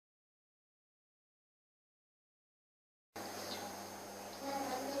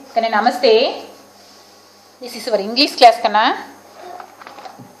Kanna, namaste. This is our English class, Kanna.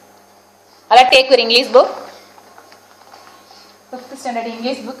 I'll take your English book. 5th standard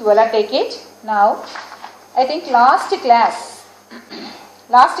English book, you will take it. Now, I think last class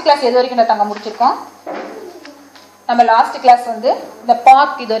எது வரைக்கும் நாங்க முடிச்சிருக்கோம். நம்ம last class வந்து இந்த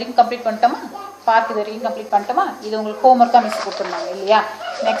park இது வரைக்கும் complete பண்ணிட்டோமா? இது உங்களுக்கு ஹோம்வொர்க்கா மிஸ் கொடுத்துருந்தாங்க இல்லையா?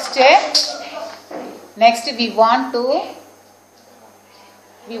 next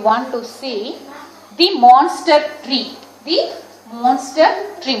we want to see the monster tree.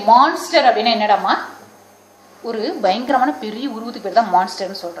 monster அப்படினா என்னடாமா? ஒரு பயங்கரமான பெரிய உருவத்துக்கு பேர் தான்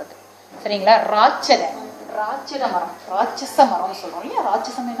மான்ஸ்டர்னு சொல்றது. சரிங்களா? ராட்சத மரம்னு சொல்றோம் இல்லையா?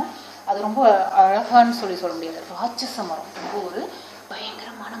 ராட்சசம்னா அது ரொம்ப அழகான்னு சொல்ல முடியாது. ராட்சச மரம் ரொம்ப ஒரு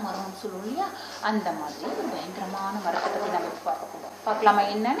பயங்கரமான மரம்னு சொல்லுவோம் இல்லையா? அந்த மாதிரி ஒரு பயங்கரமான மரத்தை பத்தி நம்ம பார்க்கலாமா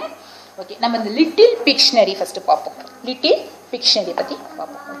என்னன்னு? ஓகே, நம்ம இந்த லிட்டில் பிக்ஷனரி ஃபர்ஸ்ட் பார்ப்போம். லிட்டில் பிக்ஷனரி பத்தி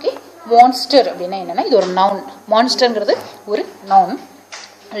பார்ப்போம். ஓகே, மான்ஸ்டர் அப்படின்னா என்னன்னா, இது ஒரு நவுன். மான்ஸ்டர்ங்கிறது ஒரு நவுன்.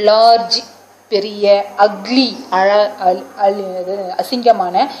 லார்ஜ் பெரிய, அக்லி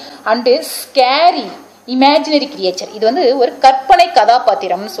அசிங்கமான, அண்டு ஸ்கேரி இமேஜினரி கிரியேச்சர். இது வந்து ஒரு கற்பனை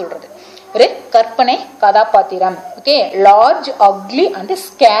கதாபாத்திரம்னு சொல்றது. ஒரு கற்பனை கதாபாத்திரம். Okay, large ugly and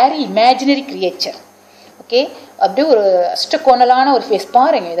scary imaginary creature. Okay, அப்படியே ஒரு அஷ்டகோணலான ஒரு ஃபேஸ்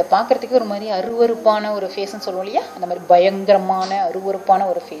பாருங்க. இதை பார்க்கறதுக்கு ஒரு மாதிரி அருவருப்பான ஒரு ஃபேஸ்ன்னு சொல்லுவோம் இல்லையா? அந்த மாதிரி பயங்கரமான அருவருப்பான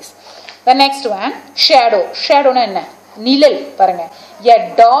ஒரு ஃபேஸ். The next one, ஷேடோனா என்ன? நிழல். பாருங்க, a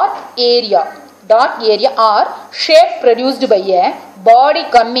dark area or shape produced by a body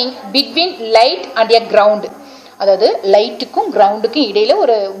coming between light and a ground. அதாவது லைட்டுக்கும் கிரவுண்டுக்கும் இடையில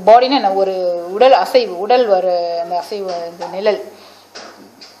ஒரு பாடினா என்ன? ஒரு உடல் அசைவு, அந்த அசைவு, இந்த நிழல்.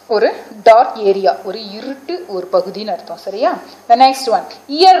 ஒரு டார்க் ஏரியா, ஒரு இருட்டு ஒரு பகுதின்னு அர்த்தம். சரியா? The next one,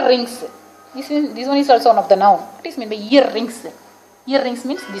 earrings. This one is also one of the noun. What is meant by earrings? Earrings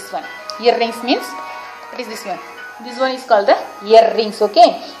means this one. Earrings means, what is this one? This one is called the earrings. Okay,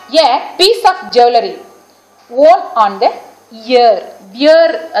 a piece of jewelry worn on the ear.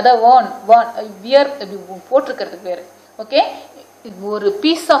 அத wear போட்டிருக்கிறதுக்கு பேரு. Okay, ஒரு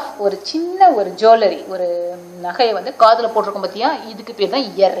piece of, ஒரு சின்ன ஒரு jewellery, ஒரு நகையை வந்து காதுல போட்டிருக்கோம் பார்த்தியா? இதுக்கு பேர் தான்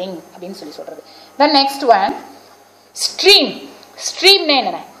இயர்ரிங் அப்படின்னு சொல்றது. The next one, streamனா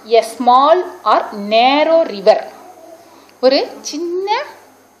என்ன? a small or narrow river. ஒரு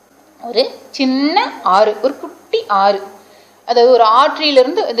சின்ன ஆறு, ஒரு குட்டி ஆறு. அதாவது ஒரு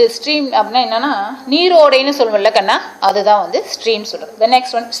ஆற்றிலிருந்து இது ஸ்ட்ரீம் அப்படின்னா என்னன்னா, நீரோடைன்னு சொல்லுவோம்ல கண்ணா, அதுதான் வந்து ஸ்ட்ரீம் சொல்றது. The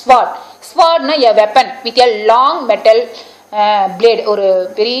next one, swordனா a weapon with a long metal blade. ஒரு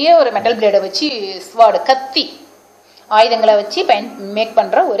பெரிய ஒரு மெட்டல் பிளேடை வச்சு ஸ்வார்டு, கத்தி, ஆயுதங்களை வச்சு மேக்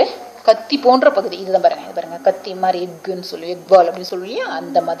பண்ற ஒரு கத்தி போன்ற பகுதி. இதுதான் பாருங்க, கத்தி மாதிரி, எக்குன்னு சொல்லுவோம், எக் பால் அப்படின்னு சொல்லுவியா?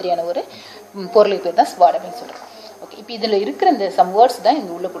 அந்த மாதிரியான ஒரு பொருளுக்கு பேர் தான் ஸ்வார்டு அப்படின்னு சொல்றோம். ஓகே, இப்போ இதில் இருக்கிற இந்த சம் வேர்ட்ஸ் தான்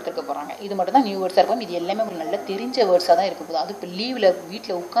இங்கே உள்ளே கொடுத்துருக்க போகிறாங்க. இது மட்டும் தான் நியூ வேர்ட்ஸாக இருக்கும். இது எல்லாமே உங்களுக்கு நல்லா தெரிஞ்ச வேர்ட்ஸாக தான் இருக்க போகுது. அது இப்போ லீவில்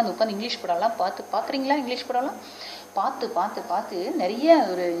வீட்டில் உட்காந்து இங்கிலீஷ் படம்லாம் பார்க்குறீங்களா? இங்கிலீஷ் படம்லாம் பார்த்து நிறைய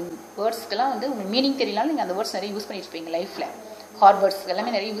ஒரு வேர்ட்ஸ்க்கெல்லாம் வந்து உங்களுக்கு மீனிங் தெரியலாலும் நீங்கள் அந்த வேர்ட்ஸ் நிறைய யூஸ் பண்ணிட்டு இருப்பீங்க லைஃப்பில். ஹார்ட் வேர்ட்ஸ்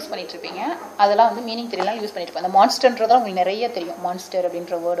எல்லாமே நிறைய யூஸ் பண்ணிட்டு இருப்பீங்க. அதெல்லாம் வந்து மீனிங் தெரியலாலும் யூஸ் பண்ணிட்டு இருப்பேன். அந்த மான்ஸ்டர்ன்றதான் உங்களுக்கு நிறைய தெரியும். மான்ஸ்டர்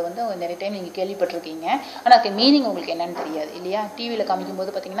அப்படின்ற வேர்டு வந்து நிறைய டைம் நீங்கள் கேள்விப்பட்டிருக்கீங்க. ஆனால் அதுக்கு மீனிங் உங்களுக்கு என்னன்னு தெரியாது இல்லையா? டிவியில் காமிக்கும்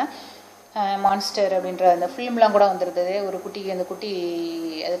போது பார்த்தீங்கன்னா மான்ஸ்டர் அப்படின்ற அந்த ஃபிலிம்லாம் கூட வந்துருது. ஒரு குட்டி, அந்த குட்டி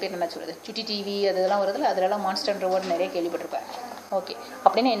அது பேர் என்ன சொல்கிறது, சுட்டி டிவி அதெல்லாம் வருதுல்ல, அதிலலாம் மான்ஸ்டர்ன்ற வேர்டு நிறைய கேள்விப்பட்டிருப்பேன். ஓகே,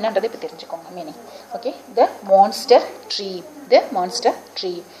 அப்படின்னா என்னன்றது இப்போ தெரிஞ்சுக்கோங்க meaning. Okay, the monster tree.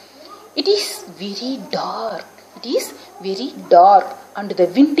 It is very dark and the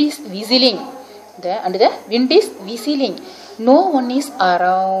wind is whistling. No one is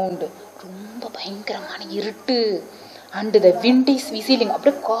around. ரொம்ப பயங்கரமான இருட்டு. and the wind is whistling.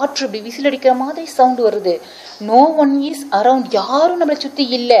 அப்படியே காற்று அப்படி விசில் அடிக்கிற மாதிரி சவுண்ட் வருது. No one is around. யாரும் நம்மளை சுத்தி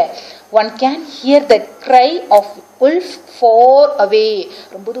இல்ல. One can hear the cry of wolf far away.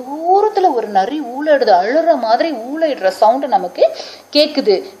 ரொம்ப தூரத்துல ஒரு நரி ஊளையிடுது, அழுற மாதிரி ஊளையிடுற சவுண்ட் நமக்கு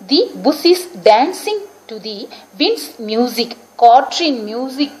கேக்குது. The bush is dancing to the wind's music. காற்றின்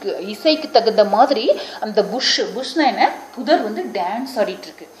மியூசிக், இசைக்கு தகுந்த மாதிரி அந்த புஷ்னா என்ன? புதர் வந்து டான்ஸ் ஆடிட்டு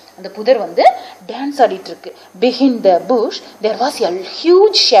இருக்கு. அந்த புதர் வந்து டான்ஸ் ஆடிட்டு இருக்கு. Behind the bush there was a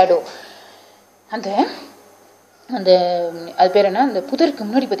huge shadow. அந்த அது பேர் என்ன? அந்த புதருக்கு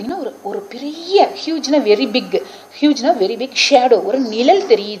முன்னாடி பார்த்தீங்கன்னா ஒரு பெரிய ஹியூஜ்னா வெரி பிக் ஷேடோ, ஒரு நிழல்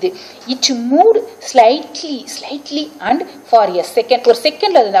தெரியுது. It move slightly and for a second. ஒரு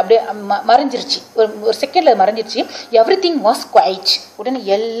செகண்ட்ல அது அப்படியே மறைஞ்சிருச்சு. ஒரு செகண்ட்ல மறைஞ்சிருச்சு. Everything was quite. உடனே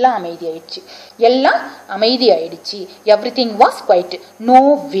எல்லாம் அமைதியாயிடுச்சு. Everything was quite. No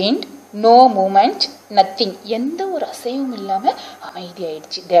wind, no moment, nothing, எந்த ஒரு அசைவும் இல்லாம அமைதி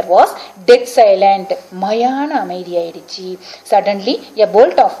ஆயிடுச்சு. தேர் வாஸ் டெட் சைலண்ட், மயான அமைதி ஆயிடுச்சு. Suddenly a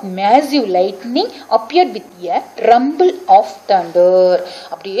bolt of massive lightning appeared with a rumble of thunder.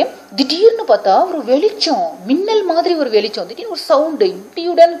 அப்படியே திடீர்னு பார்த்தா ஒரு வெளிச்சம், மின்னல் மாதிரி ஒரு வெளிச்சம், திடீர்னு ஒரு சவுண்டு,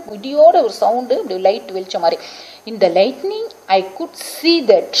 இடியோட ஒரு சவுண்டு, அப்படி லைட் வெளிச்சம் மாதிரி. இந்த lightning I could see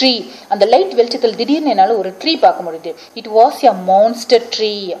the tree. அந்த லைட் வெளிச்சத்தில் திடீர்னு என்னால ஒரு ட்ரீ பார்க்க முடியுது. It was a monster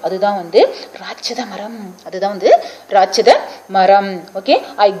tree. அதுதான் வந்து ராட்சத மரம், அதுதான் வந்து ராட்சத மரம். Okay,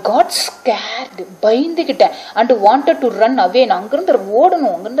 I got scared, பயந்துகிட்டேன். And wanted to run away, நான் அங்கிருந்து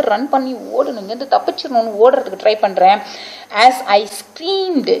ஓடணும், அங்கிருந்து ரன் பண்ணி ஓடணும், இங்கிருந்து தப்பிச்சிடணும்னு ஓடுறதுக்கு ட்ரை பண்றேன். as I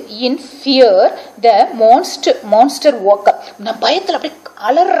screamed in fear the monster woke up. நான் பயத்துல அப்படியே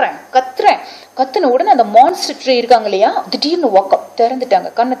அலறேன், கத்துன உடனே அந்த மான்ஸ்டர் ட்ரீ இருக்காங்க இல்லையா, திடீர்னு வாக்கப் திறந்துட்டாங்க,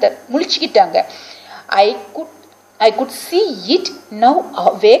 கண்ணத்தை முழிச்சுக்கிட்டாங்க. I could see it now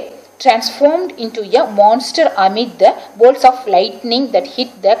awake, transformed into a monster amid the bolts of lightning that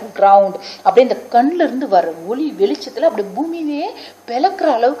hit the ground. அப்படியே இந்த கண்ணுல இருந்து வர ஒளி வெளிச்சத்துல அப்படியே பூமியே பிளக்குற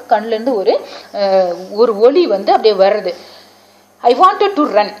அளவுக்கு கண்ணுல இருந்து ஒரு ஒளி வந்து அப்படியே வருது. I wanted to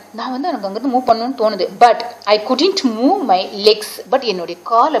run. நான் வந்து எனக்கு அங்கிருந்து மூவ் பண்ணணும்னு தோணுது. But I couldn't move my legs. But என்னுடைய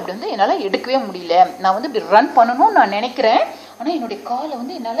கால் அப்படி வந்து என்னால் எடுக்கவே முடியல. நான் வந்து இப்படி ரன் பண்ணணும்னு நான் நினைக்கிறேன், ஆனால் என்னுடைய காலை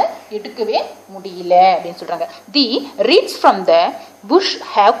வந்து என்னால் எடுக்கவே முடியல அப்படின்னு சொல்கிறாங்க. தி reeds from the bush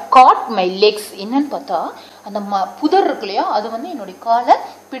have caught my legs. என்னன்னு பார்த்தா அந்த புதர் இருக்கு இல்லையா, அது வந்து என்னுடைய காலை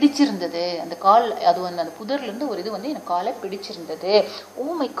பிடிச்சிருந்தது. அந்த கால் அது வந்து அந்த புதர்லேருந்து ஒரு இது வந்து எனக்கு காலை பிடிச்சிருந்தது.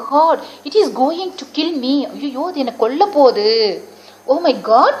 Oh my God, it is going to kill me. ஐயோ, அது என்னை கொல்ல போகுது. Oh my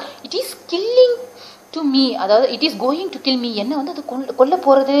God, it is killing to me. அதாவது it is going to kill me, என்ன வந்து அது கொல்ல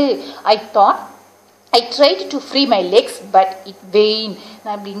போகிறது. I tried to free my legs but it vain.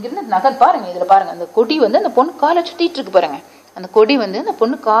 நான் இப்படி இங்கிருந்து நகர் பாருங்க, இதில் பாருங்க, அந்த கொடி வந்து அந்த பொண்ணு காலை சுற்றிட்டு இருக்கு பாருங்க. அந்த கொடி வந்து அந்த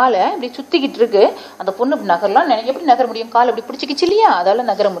பொண்ணு காலை இப்படி சுத்திக்கிட்டு இருக்கு. அந்த பொண்ணு நகரலாம் எப்படி நகர முடியும், காலை அப்படி பிடிச்சிக்கிச்சு இல்லையா, அதால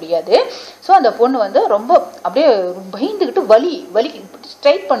நகர முடியாது. ஸோ அந்த பொண்ணு வந்து ரொம்ப அப்படியே பயந்துக்கிட்டு வலி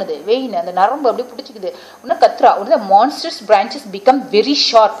ஸ்ட்ரைட் பண்ணுது, வெயின் அந்த நரம்பு அப்படியே பிடிச்சிக்குது. இன்னும் கத்ரா உடனே monsters branches become very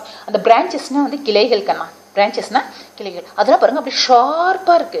sharp. அந்த பிரான்ச்சஸ்னா வந்து கிளைகள் கண்ணா, பிரான்ச்சஸ்னா கிளைகள், அதெல்லாம் பாருங்க அப்படி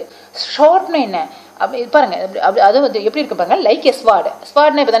ஷார்ப்பா இருக்கு. ஷார்ப்னா என்ன அப்படி பாருங்க, அது வந்து எப்படி இருக்கு பாருங்க, லைக் எ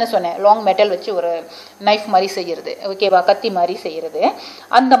ஸ்வாட்னா இப்போ தானே சொன்னேன், லாங் மெட்டல் வச்சு ஒரு நைஃப் மாதிரி செய்யறது, ஓகேவா, கத்தி மாதிரி செய்யறது,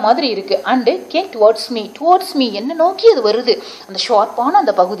 அந்த மாதிரி இருக்கு. அண்டு கேம் டுவர்ட்ஸ் மீ, என்ன நோக்கி அது வருது. அந்த ஷார்ப்பான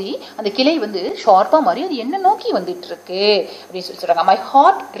அந்த பகுதி, அந்த கிளை வந்து ஷார்ப்பா மாதிரி அது என்ன நோக்கி வந்துட்டு இருக்கு அப்படின்னு சொல்லி சொல்றாங்க. மை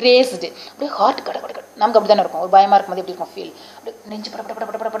ஹார்ட் ரேஸ்டு, அப்படியே ஹார்ட் கட நமக்கு அப்படி தானே இருக்கும், ஒரு பயமா இருக்கும்போது எப்படி இருக்கும் ஃபீல், அப்படியே நெஞ்சு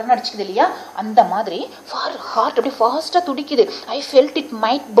படப்படன்னு அடிச்சுக்குது இல்லையா, அந்த மாதிரி ஹார்ட் அப்படியே ஃபாஸ்டா துடிக்குது. I felt it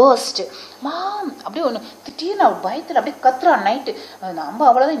might first. மாம் அப்படியே ஒன்று திடீர்னு அவள் பயத்தில் அப்படியே கத்துறா. நைட்டு நம்ம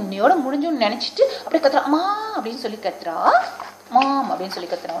அவ்வளோதான் இன்னையோட முடிஞ்சுன்னு நினச்சிட்டு அப்படியே கத்துறா, அம்மா அப்படின்னு சொல்லி கத்துறா, மாம் அப்படின்னு சொல்லி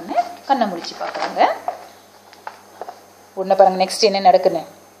கத்துறா. ஒன்று கண்ணை முழிச்சு பார்க்குறாங்க. உடனே பாருங்க நெக்ஸ்ட் என்ன நடக்குன்னு.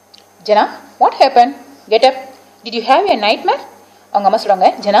 ஜனா, what happen, get up, did you have a night மேர். அவங்க அம்மா சொல்கிறாங்க,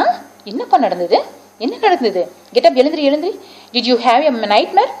 ஜனா என்னப்பா நடந்தது, என்ன நடந்தது, get up, எழுந்திரி, did you have a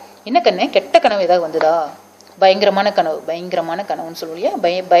night மேர். என்ன கண்ணு, கெட்ட கனவு ஏதாவது வந்ததா, பயங்கரமான கனவுன்னு சொல்லுவியா,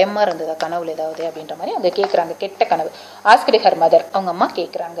 பயமா இருந்ததா கனவுல ஏதாவது அப்படின்ற மாதிரி அவங்க கேட்குறாங்க. கெட்ட கனவு. ஆஸ்க்டு ஹர் மதர், அவங்க அம்மா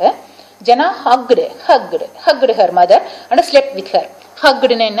கேட்குறாங்க. ஜனா hugged her mother and slept with her.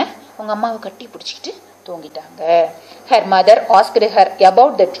 ஹக்டுன்னு என்ன, அவங்க அம்மாவை கட்டி பிடிச்சிக்கிட்டு தூங்கிட்டாங்க. Her mother asked her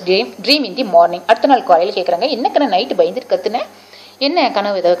about the dream in the morning. அடுத்த நாள் காலையில் கேட்குறாங்க, என்ன கண்ணு நைட்டு பயந்துட்டு கத்துன, என்ன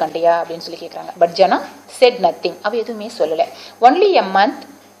கனவு ஏதாவது கண்டியா அப்படின்னு சொல்லி கேட்குறாங்க. பட் ஜனா செட் நத்திங், அவ எதுவுமே சொல்லலை. Only a month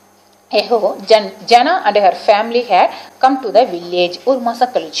எஹோ Jana and her family had come to the village. ஒரு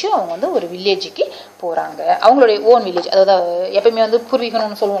மாதம் கழிச்சு அவங்க வந்து ஒரு வில்லேஜுக்கு போகிறாங்க, அவங்களுடைய ஓன் வில்லேஜ். அதாவது எப்பயுமே வந்து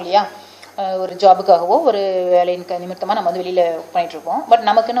பூர்வீகம்னு சொல்லுவோம் இல்லையா, ஒரு ஜாபுக்காகவோ ஒரு வேலையின் நிமித்தமாக நம்ம வந்து வெளியில் பண்ணிட்டு இருப்போம். பட்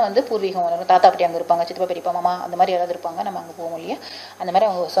நமக்குன்னு வந்து பூர்வீகம், தாத்தா பாட்டி அங்கே இருப்பாங்க, சித்தப்பா பெரியப்பா மாமா அந்த மாதிரி யாராவது இருப்பாங்க, நம்ம அங்கே போவோம் இல்லையா, அந்த மாதிரி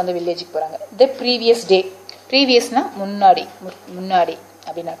அவங்க சொந்த வில்லேஜுக்கு போகிறாங்க. த ப்ரீவியஸ் டே, ப்ரீவியஸ்னா முன்னாடி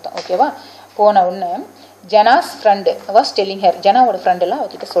அப்படின்னு அர்த்தம், ஓகேவா. போன உடனே Janas friend was telling her, ஜனாவோட ஃப்ரெண்டெல்லாம்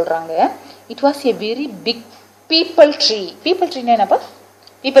அவர்கிட்ட சொல்கிறாங்க, it was a very big people ட்ரீனா என்னப்பா,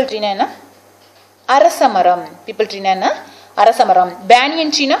 பீப்பிள் ட்ரீனா என்ன, அரச மரம். பீப்பிள் ட்ரீனா என்ன, அரச மரம்.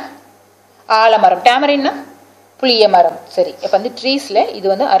 பேனியன் ட்ரீனா ஆலமரம். டேமரின்னா புளிய மரம். சரி, இப்போ வந்து ட்ரீஸில் இது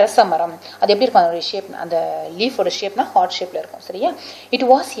வந்து அரச மரம். அது எப்படி இருக்கும், அதோட ஷேப், அந்த லீஃபோட ஷேப்னா ஹார்ட் ஷேப்பில் இருக்கும், சரியா. It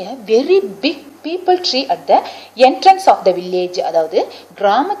was a very big people tree at the entrance of the village. அதாவது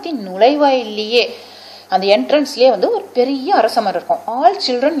கிராமத்தின் நுழைவாயிலேயே, அந்த என்ட்ரன்ஸ்லேயே வந்து ஒரு பெரிய அரச மரம் இருக்கும். All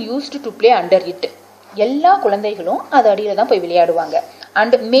children used to play under it. எல்லா குழந்தைகளும் அது அடியில் தான் போய் விளையாடுவாங்க.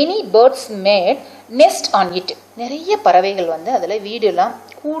 And many birds mat next on it. நிறைய பறவைகள் வந்து அதில் வீடெல்லாம்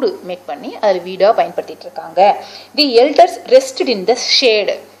கூடு மேக் பண்ணி அதில் வீடாக பயன்படுத்திட்டு இருக்காங்க. தி எல்டர்ஸ் ரெஸ்டட் இன் த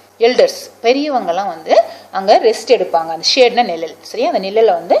ஷேடு. எல்டர்ஸ் பெரியவங்கலாம் வந்து அங்கே ரெஸ்ட் எடுப்பாங்க. அந்த ஷேட்னா நிழல், சரியா, அந்த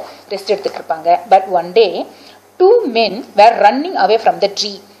நிழலில் வந்து ரெஸ்ட் எடுத்துட்டு இருப்பாங்க. But one day 2 men were running away from the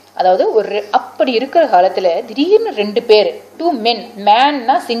tree. அதாவது ஒரு அப்படி இருக்கிற காலத்தில் திடீர்னு 2 பேர் 2 men,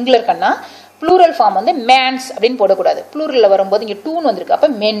 மேன்னா சிங்குலர் கண்ணா, ப்ளூரல் ஃபார்ம் வந்து மேன்ஸ் அப்படின்னு போடக்கூடாது. ப்ளூரலில் வரும்போது இங்கே 2ன்னு வந்திருக்கு, அப்போ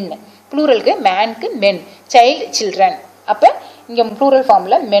மென், ப்ளூரலுக்கு மேனுக்கு மென், சைல்டு சில்ட்ரன், அப்போ இங்கே ப்ளூரல்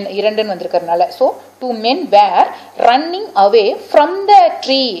ஃபார்மில் மென் 2ன்னு வந்திருக்கிறதுனால so 2 men were running away from the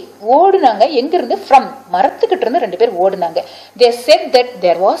tree. ஓடுனாங்க, எங்கிருந்து? ஃப்ரம், மரத்துக்கிட்ட இருந்து 2 பேர் ஓடுனாங்க. They said that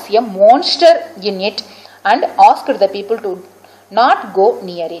there was a monster in it and asked the people to not go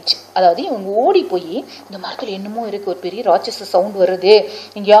near it. அதாவது இவங்க ஓடி போய் இந்த மரத்தில் என்னமோ இருக்கு, ஒரு பெரிய ராட்சச சவுண்ட் வருது,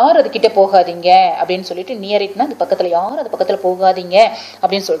 நீங்க யாரும் அது கிட்ட போகாதீங்க அப்படின்னு சொல்லிட்டு, நியர் இட்னா அது பக்கத்துல, யாரும் அது பக்கத்துல போகாதீங்க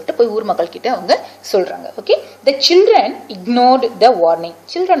அப்படின்னு சொல்லிட்டு போய் ஊர் மக்கள் கிட்ட அவங்க சொல்றாங்க. Okay, the children ignored the warning.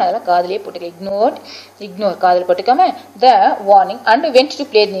 Children அதெல்லாம் காதலே போட்டுக்க, இக்னோர் காதல் போட்டுக்காம த warning and went to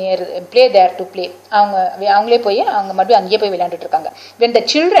play there to play. அவங்களே போய் அவங்க மறுபடியும் அங்கேயே போய் விளையாண்டுட்டு இருக்காங்க. when the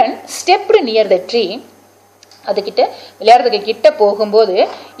children stepped near the tree, அதுக்கிட்ட விளையாடுறதுக்கு கிட்ட போகும்போது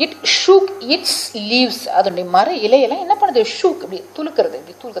இட் ஷூக் இட்ஸ் லீவ்ஸ், அதனுடைய மர இலையெல்லாம் என்ன பண்ணுது? ஷூக், இப்படி துளுக்கிறது,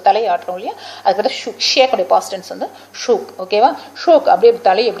 இப்படி துளுக்க, தலையை ஆட்டுறோம் இல்லையா, அதுக்கிட்ட ஷூக், ஷேக்கோடைய பாஸ்டன்ஸ் வந்து ஷூக். ஓகேவா, ஷூக் அப்படியே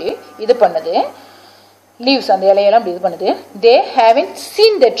தலையை இப்படி இது பண்ணுது, லீவ்ஸ் அந்த இலையெல்லாம் இப்படி இது பண்ணுது. தே haven't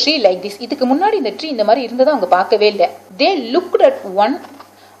scene the tree like this. இதுக்கு முன்னாடி இந்த ட்ரீ இந்த மாதிரி இருந்ததை அவங்க பார்க்கவே இல்லை. தே looked at one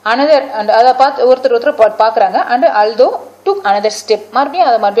another, and அதை பார்த்து ஒருத்தர் பார்க்குறாங்க. And although took another step,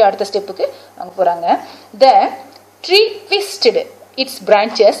 மறுபடியும் அடுத்த ஸ்டெப்புக்கு அவங்க போகிறாங்க. The tree twisted it's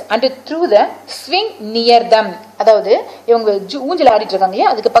branches and through the swing near தம். அதாவது இவங்க ஊஞ்சல் ஆடிட்டு இருக்காங்க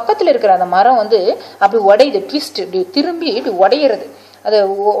இல்லையா, அதுக்கு பக்கத்தில் இருக்கிற அந்த மரம் வந்து அப்படி உடையுது, ட்விஸ்ட், இப்படி திரும்பி இப்படி உடையிறது, அது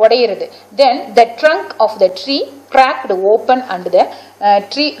உடையிறது. தென் the trunk of the tree cracked open and the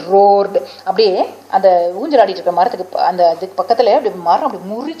tree roared. அப்படியே அந்த ஊஞ்சல் ஆடிட்டு இருக்க மரத்துக்கு அந்த அதுக்கு பக்கத்துல அப்படி மரம் அப்படி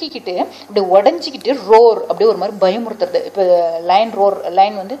முறுக்கிக்கிட்டு அப்படி உடஞ்சிக்கிட்டு ரோர், அப்படியே ஒரு மாதிரி பயமுறுத்துறது. இப்போ லைன் ரோர்,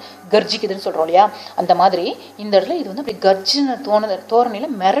 லைன் வந்து கர்ஜிக்குதுன்னு சொல்றோம் இல்லையா, அந்த மாதிரி இந்த இடத்துல இது வந்து அப்படி கர்ஜின தோரணையில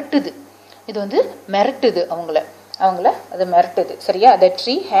மிரட்டுது, இது வந்து மிரட்டுது அவங்கள அது மிரட்டுது, சரியா. The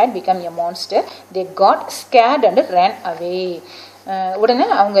tree had become a monster. They got scared and ran away. உடனே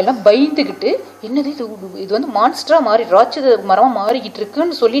அவங்க எல்லாம் பயந்துக்கிட்டு, என்னது இது வந்து மான்ஸ்டரா மாறி ராட்சத மரமா மாறிக்கிட்டு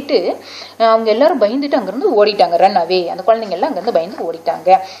இருக்குன்னு சொல்லிட்டு அவங்க எல்லாரும் பயந்துட்டு அங்கிருந்து ஓடிட்டாங்க, ரன் அவே. அந்த குழந்தைங்க எல்லாம் அங்கிருந்து பயந்து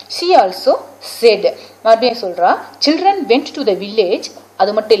ஓடிட்டாங்க. she also said, மறுபடியும் சொல்றா, children went to the village.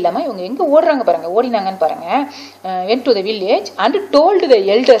 அது மட்டும் இல்லாம இவங்க எங்க ஓடுறாங்க பாருங்க, ஓடினாங்கன்னு பாருங்க. went to the village and told the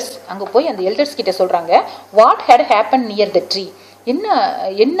elders. அங்க போய் அந்த எல்டர்ஸ் கிட்ட சொல்றாங்க, what had happened near the tree.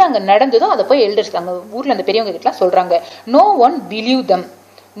 என்ன அங்க நடந்ததோ அதை போய் எல்டர்ஸ், அங்க ஊர்ல அந்த பெரியவங்க கிட்ட சொல்றாங்க. no one believed them.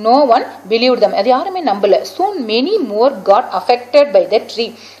 அது யாருமே நம்பல. soon many more got affected by the tree.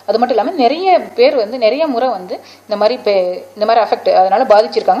 அது மட்டும் இல்லாம நிறைய பேர் வந்து நிறைய முறை வந்து இந்த மாதிரி அஃபெக்ட், அதனால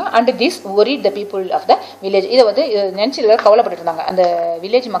பாதிச்சிருக்காங்க. and this worried the people of the village. இதை வந்து நினைச்சு கவலைப்பட்டு இருந்தாங்க, அந்த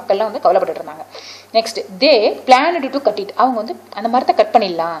வில்லேஜ் மக்கள்லாம் வந்து கவலைப்பட்டு இருந்தாங்க. Next they planned to cut it. அவங்க வந்து அந்த மரத்தை கட்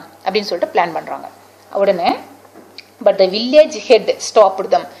பண்ணிடலாம் அப்படின்னு சொல்லிட்டு பிளான் பண்றாங்க. உடனே but the village head stopped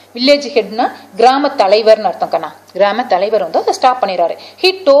them. village headனா கிராம தலைவர்னு அர்த்தம் கண்ணா, கிராம தலைவர் வந்து அதை ஸ்டாப் பண்ணிடுறாரு. he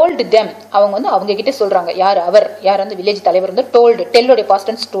told them. அவங்க வந்து அவங்க கிட்ட சொல்றாங்க, யார் வந்து வில்லேஜ் தலைவர் வந்து told, டெல்லோடைய பாஸ்ட்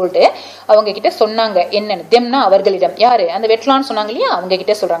டென்ஸ் told, அவங்க கிட்ட சொன்னாங்க என்னன்னு, themனா அவர்களிடம், யாரு அந்த வெட்லான்னு சொன்னாங்க இல்லையா, அவங்க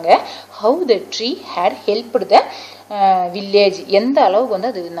கிட்ட சொல்றாங்க how the tree had helped the village, எந்த அளவுக்கு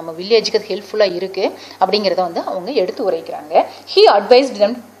வந்து அது நம்ம வில்லேஜுக்கு அது ஹெல்ப்ஃபுல்லா இருக்கு அப்படிங்கிறத வந்து அவங்க எடுத்து உரைக்கிறாங்க. he advised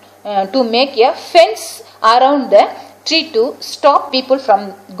them to make a fence around the tree to stop people from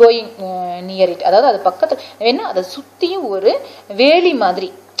going near it. அதாவது அது பக்கத்துல வேணா அதை சுத்தியும் ஒரு வேலி மாதிரி,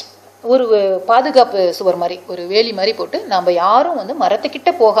 ஒரு பாதுகாப்பு சுவர் மாதிரி, ஒரு வேலி மாதிரி போட்டு நம்ம யாரும் வந்து மரத்துக்கிட்ட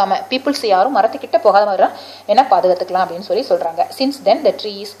போகாம, பீப்புள்ஸ் யாரும் மரத்துக்கிட்ட போகாம வேணா பாதுகாத்துக்கலாம் அப்படின்னு சொல்றாங்க. since then the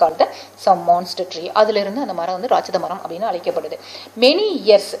tree is called the some monster tree. அதுல இருந்து அந்த மரம் வந்து ராட்சத மரம் அப்படின்னு அழைக்கப்படுது. many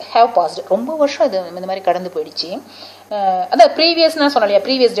years have passed. ரொம்ப வருஷம் இது இந்த மாதிரி கடந்து போயிடுச்சு. அதான் ப்ரீவியஸ்னா சொன்னாலையா,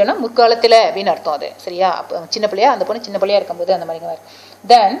 ப்ரீவியஸ் டேனா முற்காலத்துல அப்படின்னு அர்த்தம் அது, சரியா. அப்போ சின்ன பிள்ளையா, அந்த பொண்ணு சின்ன பிள்ளையா இருக்கும்போது அந்த மாதிரி.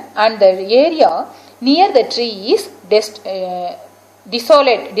 then and the area near the tree is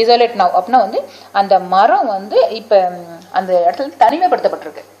desolate now. அப்படின்னா வந்து அந்த மரம் வந்து இப்ப அந்த இடத்துல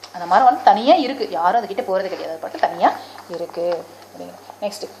தனிமைப்படுத்தப்பட்டிருக்கு, அந்த மரம் வந்து தனியா இருக்கு, யாரும் அது கிட்ட போறது கிடையாது, அது பாட்டு தனியா இருக்கு.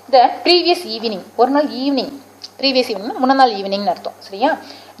 Next the previous evening. ஒரு நாள் ஈவினிங், ப்ரீவியஸ் ஈவினிங் முன்ன நாள் ஈவினிங்னு அர்த்தம், சரியா.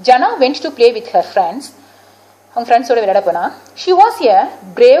 ஜனா went to play with her friends. அவங்க ஃப்ரெண்ட்ஸோட விளையாட போனா. she was a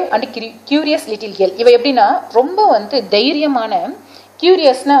brave and curious little girl. இவ எப்படின்னா ரொம்ப வந்து தைரியமான,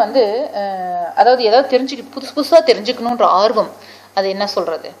 கியூரியஸ்னா வந்து அதாவது ஏதாவது தெரிஞ்சுக்கிட்டு புதுசா தெரிஞ்சுக்கணுன்ற ஆர்வம், அது என்ன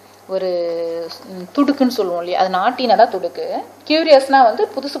சொல்றது, ஒரு துடுக்குன்னு சொல்லுவோம் இல்லையா, அது நாட்டினா தான் துடுக்கு. கியூரியஸ்னா வந்து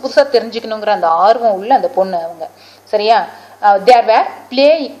புதுசா தெரிஞ்சுக்கணுங்கிற அந்த ஆர்வம் உள்ள அந்த பொண்ணு அவங்க, சரியா. They were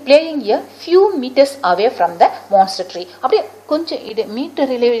playing a few meters away from the monster tree. அப்படியே கொஞ்சம் இது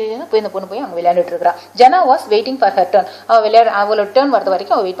மீட்டர் போய் இந்த பொண்ணு போய் அங்கே விளையாண்டுட்டு இருக்கா. ஜனா was waiting for her turn. அவளோட டர்ன் வரது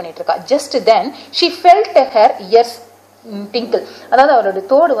வரைக்கும் அவள் வெயிட் பண்ணிட்டு இருக்கா. Just then she felt her years டிங்கிள். அதாவது அவரோட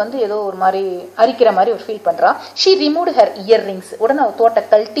தோடு வந்து ஏதோ ஒரு மாதிரி அரிக்கிற மாதிரி ஒரு ஃபீல் பண்றா. She removed her year rings. உடனே அவள் தோட்டை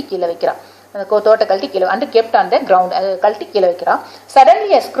கழட்டி கீழே வைக்கிறா. தோட்டை கழட்டி கீழே and kept on the ground. கழட்டி கீழே வைக்கிறா. Suddenly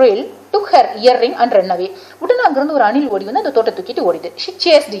a squirrel took her earring and ran away. உடனே அங்கிருந்து ஒரு அணில் ஓடி வந்து அந்த தோட்டை தூக்கிட்டு ஓடிது. she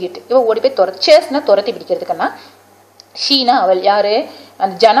chased it. இவ ஓடி போய் சேஸ்னா துரத்தி பிடிக்கிறதுக்குன்னா ஷீனா அவள் யாரு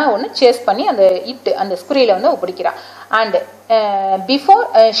அந்த ஜனா ஒன்று சேஸ் பண்ணி அந்த அந்த ஸ்குரியில வந்து பிடிக்கிறா. And before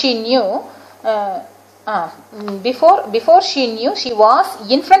she new before she knew she was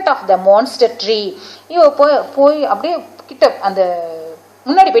in front of the monster tree. இவ போய் அப்படியே கிட்ட அந்த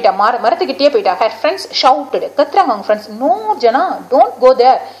முன்னாடி போயிட்டா. மரத்துக்கிட்டே போயிட்டா. her friends shouted. கத்துறாங்க அவங்க friends, no Jana don't go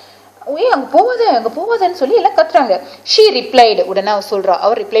தேர். ஏய் அங்க போவாதன்னு சொல்லி எல்லாம் கத்துறாங்க. she replied. உடனே அவ சொல்றா,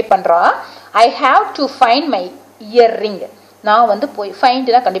 அவர் ரிப்ளை பண்றா, I have to find my earring. நான் வந்து போய்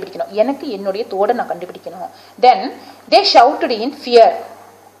ஃபைண்ட் தான் கண்டுபிடிக்கணும், எனக்கு என்னுடைய தோட நான் கண்டுபிடிக்கணும். then they shouted in fear.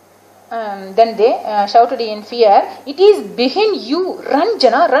 It is behind you, run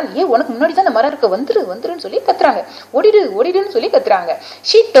Jana run. உனக்கு முன்னாடி தான் அந்த மரம் இருக்கு, வந்துருன்னு சொல்லி கத்துறாங்க. ஓடிடுன்னு சொல்லி கத்துறாங்க.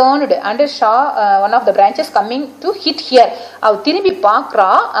 she turned and saw one of the branches coming to hit her. அவ திரும்பி பார்க்கறா.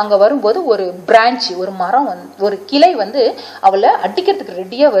 அங்க வரும்போது ஒரு பிரான்ச், ஒரு மரம் ஒரு கிளை வந்து அவளை அடிக்கிறதுக்கு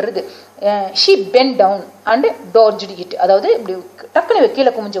ரெடியா வருது. she bent down and dodged it. அதாவது இப்படி டக்குனு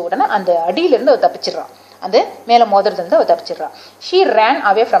கீழே குமிஞ்ச உடனே அந்த அடியில இருந்து அவ தப்பிச்சிடுறான். அந்த மேல மோதிரத்துல இருந்து அவ தப்பிச்சிடுறா. she ran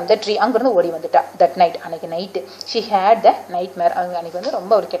away from the tree. அங்கிருந்து ஓடி வந்துட்டா. that night அன்னைக்கு night she had the nightmare. அன்னைக்கு வந்து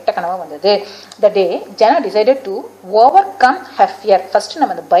ரொம்ப ஒரு கெட்ட கனவா வந்தது. the day Jana decided to overcome her fear. First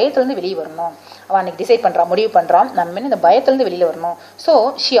நம்ம அந்த பயத்துல இருந்து வெளியே வரணும். அவன் அன்னைக்கு டிசைட் பண்றான், முடிவு பண்றான், நம்ம இந்த பயத்துல இருந்து வெளியில வரணும். so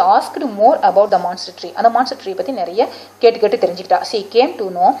she asked more about the monster tree. அந்த monster tree பத்தி நிறைய கேட்டு தெரிஞ்சுக்கிட்டா. she came to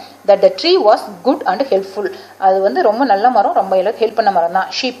know that the tree was good and helpful. அது வந்து ரொம்ப நல்ல மரம், ரொம்ப ஹெல்ப் பண்ண மரம் தான்.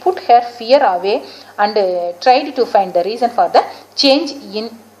 she put her fear away and tried to find the reason for the change in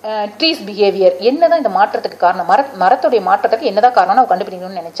trees behavior. என்னதான் இந்த மாற்றத்துக்கு காரணம், மரத்துடைய மாற்றத்துக்கு என்னதான் காரணம்னு அவ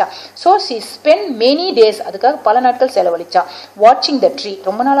கண்டுபிடிக்கணும்னு நினைச்சா. so she spent many days. அதுக்காக பல நாட்கள் செலவழிச்சா. watching the tree.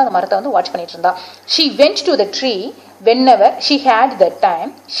 ரொம்ப நாள் அந்த மரத்தை வந்து வாட்ச் பண்ணிட்டு இருந்தா. she went to the tree whenever she had the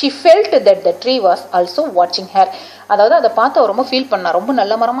time. she felt that the tree was also watching her. அதாவது அதை பார்த்து அவ ரொம்ப ஃபீல் பண்ணா. ரொம்ப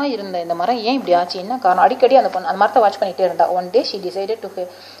நல்ல மரமா இருந்த இந்த மரம் ஏன் இப்படி ஆச்சு, என்ன காரணம், அடிக்கடி அந்த மரத்தை வாட்ச் பண்ணிட்டே இருந்தா. one day she decided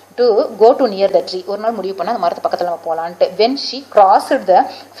to go to near the tree. ஒரு நாள் முடிவு பண்ண அந்த மரத்து பக்கத்துல நம்ம போலான்ட்டு. when she crossed the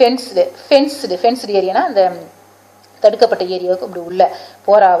fenced area, அந்த தடுக்கப்பட்ட ஏரியாவுக்கு இப்படி உள்ள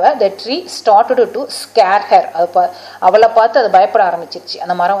போறாவ the tree started to scare her. அவளை பார்த்து அது பயப்பட ஆரம்பிச்சிருச்சு.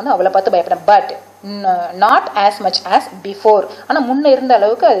 அந்த மரம் வந்து அவளை பார்த்து பயப்பட. but not as much as before. ஆனா முன்ன இருந்த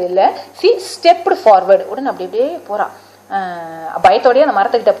அளவுக்கு அது இல்லை. she stepped forward. உடனே அப்படியே போறா. பயத்தோடய அந்த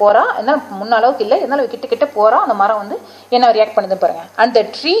மரத்துக்கிட்ட போறா. என்ன முன்ன அளவுக்கு இல்லை, இருந்தாலும் கிட்ட போறா. அந்த மரம் வந்து என்ன ரியாக்ட் பண்ணுதுன்னு பாருங்க. and the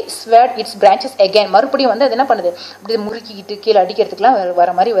tree swayed its branches again. மறுபடியும் வந்து அது என்ன பண்ணுது, அப்படி முறுக்கிக்கிட்டு கீழே அடிக்கிறதுக்குலாம் வர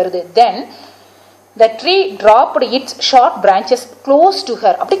மாதிரி வருது. then the tree dropped its sharp branches close to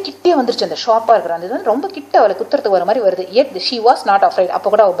her. அப்படி கிட்டே வந்துருச்சு. அந்த ஷார்ப்பா இருக்கிற அந்த இது ரொம்ப கிட்ட அவளை குத்துறதுக்கு வர மாதிரி வருது. yet she was not afraid. அப்போ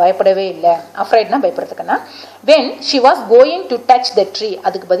கூட அவள் பயப்படவே இல்லை. afraidனா பயப்படுறதுக்குன்னா when she was going to touch the tree,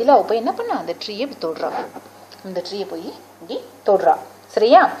 அதுக்கு பதிலாக அவள் போய் என்ன பண்ணா, அந்த ட்ரீயை தொடுறா. இந்த ட்ரீயை போய் இப்படி தொடுறா.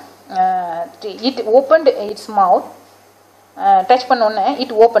 சரியா? it opened its mouth. Touch பண்ணோன்னே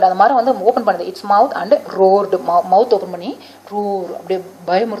இட் ஓப்பன், அந்த மரம் வந்து ஓப்பன் பண்ணுது. It's mouth and ரோர்டு. Mouth open பண்ணி ரோர் அப்படியே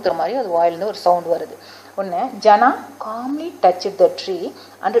பயமுறுத்துற மாதிரி அது வாயிலிருந்து ஒரு சவுண்ட் வருது. ஒன்று ஜனா calmly touch the tree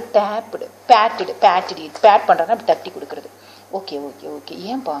and bad பண்ணுறாங்க. அப்படி தட்டி கொடுக்குறது. ஓகே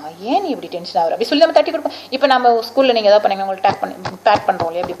ஏன்பா ஏன் நீ இப்படி டென்ஷன் ஆகுற அப்படி சொல்லி நம்ம தட்டி கொடுப்போம். இப்போ நம்ம ஸ்கூலில் நீங்கள் ஏதாவது பண்ணீங்க, உங்களுக்கு பேட் பண்ணுறோம்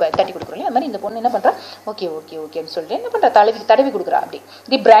இல்லையா, அப்படி தட்டி கொடுக்குறோம் இல்லையா, அது மாதிரி இந்த பொண்ணு என்ன பண்ணுறா, ஓகேன்னு சொல்லிட்டு என்ன பண்ணுறா, தடவி கொடுக்குறா. அப்படி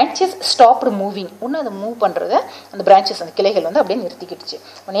தி பிரான்ச்சஸ் ஸ்டாப்டு மூவிங். ஒன்று அதை மூவ் பண்ணுறத அந்த பிரான்ச்சஸ் அந்த கிளைகள் வந்து அப்படியே நிறுத்திக்கிடுச்சு.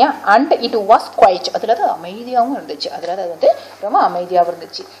 உடனே அண்ட் இட் வாஸ் குவைட். அதில் அது அமைதியாகவும் இருந்துச்சு. அதில் அது வந்து ரொம்ப அமைதியாகவும்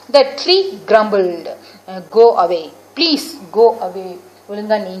இருந்துச்சு. The tree crumpled. Go away, please go அவே.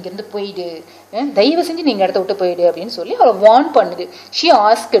 ஒழுங்கா நீ இங்கிருந்து போயிடு, தயவு செஞ்சு நீங்க இடத்த விட்டு போயிடு அப்படின்னு சொல்லி அவளை வார்ன் பண்ணுது. she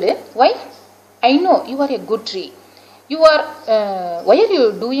asked why I know you are a good tree. why are you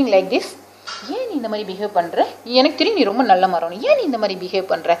doing like this? ஏன் நீ இந்த மாதிரி பிஹேவ் பண்ற, எனக்கு தெரியும் நீ ரொம்ப நல்ல மரம், ஏன் நீ இந்த மாதிரி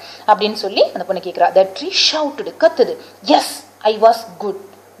பிஹேவ் பண்ற அப்படின்னு சொல்லி அந்த பொண்ணு கேட்கிறா. the tree shouted, கத்துது, yes I was good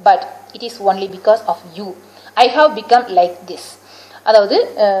but it is only because of you I have become like this. அதாவது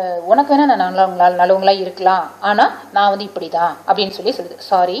உனக்கு வேணா நான் நல்லவங்களா இருக்கலாம், ஆனா நான் வந்து இப்படிதான் அப்படின்னு சொல்லி சொல்லுது.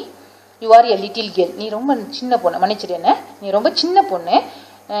 Sorry you are a little girl. நீ ரொம்ப சின்ன பொண்ணு, மன்னிச்சிடு என்ன, நீ ரொம்ப சின்ன பொண்ணு.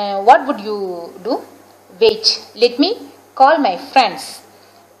 What would you two? Wait let me call my friends.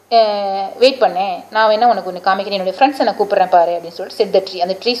 Wait பண்ணேன், நான் வேணா உனக்கு ஒன்று காமிக்கிறேன், என்னுடைய ஃப்ரெண்ட்ஸை நான் கூப்பிட்றேன் பாரு அப்படின்னு சொல்லிட்டு செட் த ட்ரீ.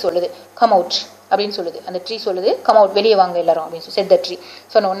 அந்த ட்ரீ சொல்லுது கம் அவுட் அப்படின்னு சொல்லுது. அந்த ட்ரீ சொல்லுது கம் அவுட், வெளியே வாங்க எல்லாரும் அப்படின்னு சொல்லி செட் த ட்ரீ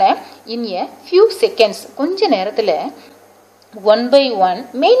சொன்ன உடனே இன் எ ஃபியூ செகண்ட்ஸ், கொஞ்ச நேரத்தில் one by one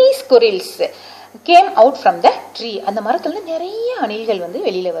many squirrels came out from the tree. அந்த மரத்துல நிறைய அணில்கள் வந்து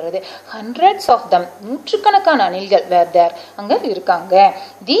வெளியில வருது. ஹண்ட்ரட்ஸ் ஆஃப் தம், நூற்றுக்கணக்கான அணில்கள் வேர் தேர், அங்க இருக்காங்க.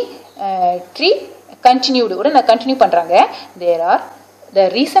 தி ட்ரீ கண்டினியூடு, உடனே நான் கண்டினியூ பண்றாங்க. There are the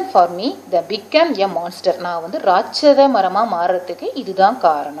reason for me the become a monster, நான் வந்து ராட்சத மரமா மாறுறதுக்கு இதுதான்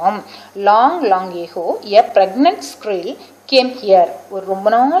காரணம். long long ago a pregnant squirrel came here. ஒரு ரொம்ப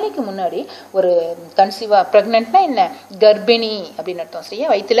நாளைக்கு முன்னாடி ஒரு கன்சீவா, பிரெக்னன்ட்னா என்ன, கர்ப்பிணி அப்படின்னு அர்த்தம் சரியா,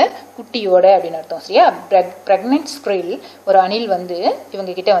 வயிற்றுல குட்டியோட அப்படின்னு அர்த்தம் சரியா. பிரெக்னன்ட் ஸ்குரில், ஒரு அணில் வந்து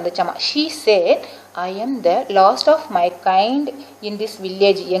இவங்க கிட்ட வந்துச்சாமா. she said I am the last of my kind in this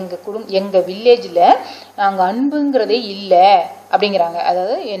village. எங்க வில்லேஜில் அங்கே அன்புங்கிறதே இல்லை அப்படிங்கிறாங்க.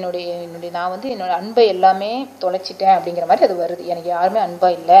 அதாவது என்னுடைய நான் வந்து என்னோட அன்பை எல்லாமே தொலைச்சிட்டேன் அப்படிங்கிற மாதிரி அது வருது. எனக்கு யாருமே அன்பா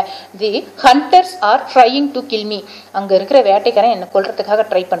இல்லை. தி hunters R trying to kill me, அங்கே இருக்கிற வேட்டைக்காரன் என்னை கொல்றதுக்காக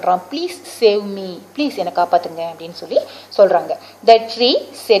ட்ரை பண்ணுறான். ப்ளீஸ் சேவ் மீ, ப்ளீஸ் என்னை காப்பாற்றுங்க அப்படின்னு சொல்லி சொல்கிறாங்க. த ட்ரீ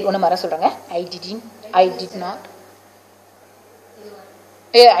செட், ஒன்று மரம் சொல்கிறாங்க,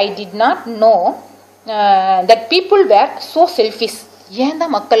 I did not know that people were so selfish. ஏன்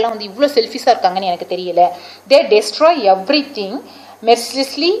தான் மக்கள்லாம் வந்து இவ்வளோ செல்ஃபிஷாக இருக்காங்கன்னு எனக்கு தெரியல. தே destroy every thing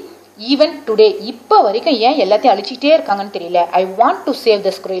மெர்சிலெஸ்லி even today, இப்போ வரைக்கும் ஏன் எல்லாத்தையும் அழிச்சிட்டே இருக்காங்கன்னு தெரியல. I want to save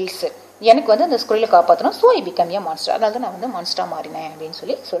the squirrels, எனக்கு வந்து அந்த ஸ்குரிலை காப்பாற்றணும். So I become a monster, அதனால தான் நான் வந்து மான்ஸ்டராக மாறினேன் அப்படின்னு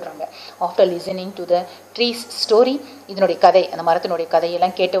சொல்லி சொல்கிறாங்க. After listening to the trees story, இதனுடைய கதை, அந்த மரத்தினுடைய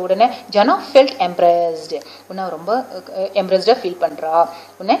கதையெல்லாம் கேட்ட உடனே ஜனா ஃபெல்ட் எம்ப்ரெஸ்டு, உன்னை ரொம்ப எம்ப்ரெஸ்டாக ஃபீல் பண்ணுறா.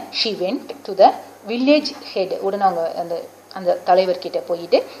 உடனே she went to the village head, உடனே அவங்க அந்த தலைவர்கிட்ட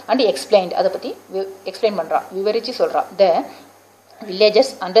போயிட்டு அண்ட் எக்ஸ்பிளைன்ட், அதை பற்றி எக்ஸ்பிளைன் பண்ணுறா, விவரித்து சொல்கிறா. த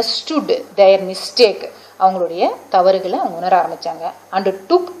வில்லேஜர்ஸ் அண்டர்ஸ்டுட் தேர் மிஸ்டேக், அவங்களுடைய தவறுகளை அவங்க உணர ஆரம்பித்தாங்க. அண்ட்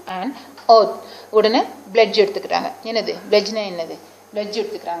டுக் அண்ட் ஓத், உடனே பிளட்ஜ் எடுத்துக்கிறாங்க. என்னது பிளட்ஜ்னா என்னது, பிளட்ஜ்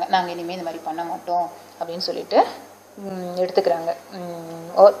எடுத்துக்கிறாங்க, நாங்கள் இனிமேல் இந்த மாதிரி பண்ண மாட்டோம் அப்படின்னு சொல்லிட்டு எடுத்துக்கிறாங்க.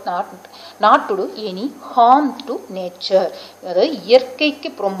 Not to do any harm to nature, அதாவது இயற்கைக்கு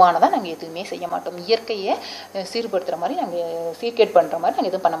புறம்பானதான் நாங்கள் எதுவுமே செய்ய மாட்டோம், இயற்கையை சீர்படுத்துகிற மாதிரி நாங்கள் சீர்கேட் பண்ணுற மாதிரி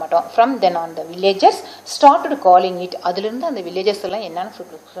நாங்கள் எதுவும் பண்ண மாட்டோம். From then on the villagers started calling it, அதுலேருந்து அந்த வில்லேஜர்ஸ் எல்லாம் என்னன்னு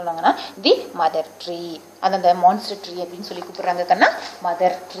சொன்னாங்கன்னா தி மதர் ட்ரீ, அது அந்த மான்ஸ்டர் ட்ரீ அப்படின்னு சொல்லி கூப்பிடுறாங்க. கண்ணா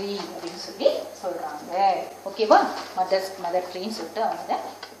மதர் ட்ரீ அப்படின்னு சொல்லி சொல்கிறாங்க. ஓகேவா, மதர் ட்ரீன்னு சொல்லிட்டு அவங்க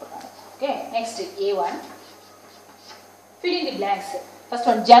கூப்பிடுறாங்க. Okay, next A1. Fill in the blanks. First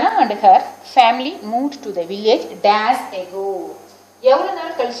one, Jana and her family moved to the village dash ago. எவ்வளவு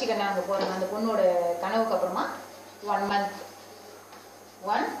நாள் கழிச்சு அங்க போறாங்க அந்த பொண்ணோட கனவுக்கு அப்புறமா? 1 month.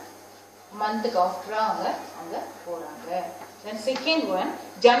 1 monthக்கு after அங்க போறாங்க. Then second one,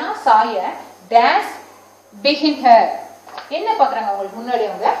 Jana saw a dash behind her. என்ன பார்க்கறாங்க அவங்களுக்கு முன்னாடி?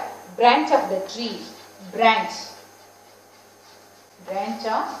 அவங்க branch of the tree. Branch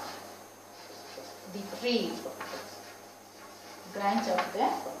of the tree. Branch of the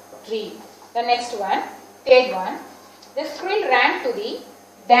tree. The next one, third one, the squirrel ran to the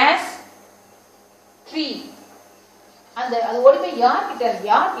dash tree. And அது ஓடி போய் யார்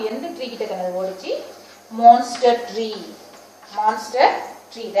எந்த ட்ரீ கிட்ட கனது ஓடிச்சு? monster tree.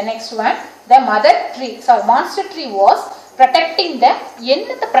 The next one, the mother tree, monster tree was protecting the,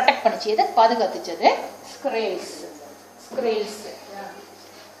 என்னத்தை protect பண்ணிச்சு, எதை பாதுகாத்துச்சது? squirrels.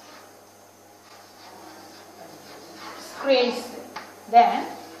 Then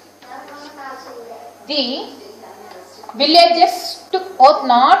the villagers took oath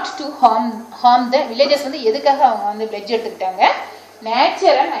not to harm the villagers. வந்து எதுக்காக அவங்க வந்து பிளட்ஜ் எடுத்துக்கிட்டாங்க?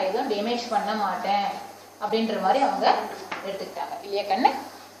 நேச்சரை நான் எதுவும் டேமேஜ் பண்ண மாட்டேன் அப்படின்ற மாதிரி அவங்க எடுத்துக்கிட்டாங்க இல்லையா கண்ணு?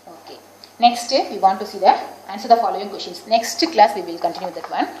 Okay, next we want to see the answer the following questions. Next class we will continue that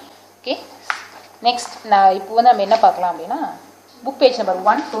one. Okay, next நான் இப்போ வந்து நம்ம என்ன பார்க்கலாம் அப்படின்னா book page number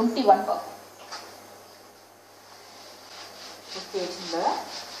 121 பார்ப்போம். Page number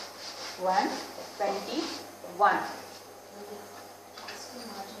 121.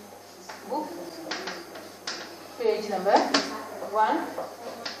 Book page number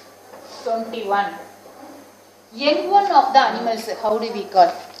 121. Young one of the animals, how do we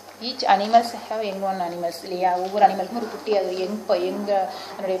call? Each animals have young one animals இல்லையா? ஒவ்வொரு அனிமலுக்கும் ஒரு குட்டி, அது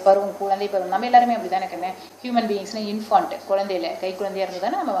என்னுடைய பருவம், குழந்தை பருவம். நம்ம எல்லாருமே அப்படி தானே கண்ணு, ஹியூமன் பீயிங்ஸ்னா இன்ஃபான்ட், குழந்தையில கை குழந்தையா இருந்து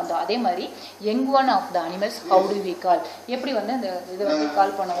தானே நம்ம வந்தோம். அதே மாதிரி young one of the animals how to we call, எப்படி வந்து அந்த இது வந்து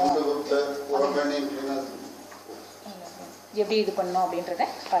கால் பண்ணுவோம், எப்படி இது பண்ணோம் அப்படின்றத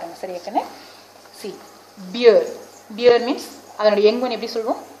பாருங்க சரியா கண்ணு. சி பியர் மீன்ஸ் அதனுடைய யங் ஒன் எப்படி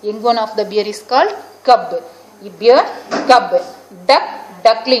சொல்லுவோம்? Young one of the pier is called cup. Pier cup. Duck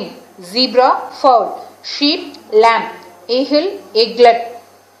duckling, zebra, fowl, sheep, lamb, eagle, eaglet.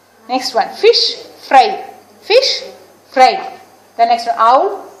 Next one, fish fry, fish fry. The next one, owl,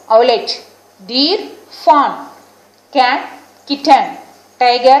 owlet, deer, fawn, cat, kitten,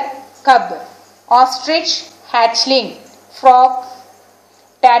 tiger, cub, ostrich, hatchling, frog,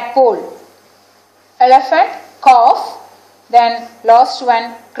 tadpole, elephant, calf. Then last one,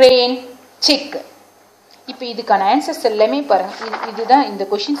 crane, chick. இப்போ இதுக்கான answers எல்லாமே பாருங்க. இதுதான் இந்த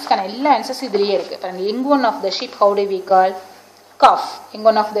கொஷின்ஸ்க்கான எல்லா answers இதுலயே இருக்கு பாருங்க. எங் one of the ship how to we call cough. எங்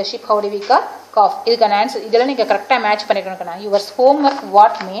one of the ship how to we call cough. இதுக்கான ஆன்சர் இதெல்லாம் நீங்க கரெக்டா மேட்ச் பண்ணிக்கணும். Your homework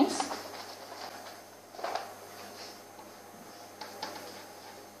what means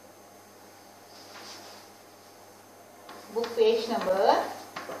book page number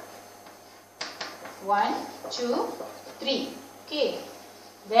 1, 2, 3. Okay.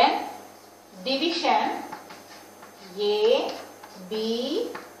 Then division A, B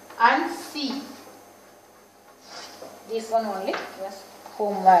and C. This one only was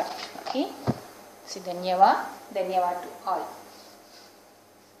homework. Okay. So, Dhanyavad to all.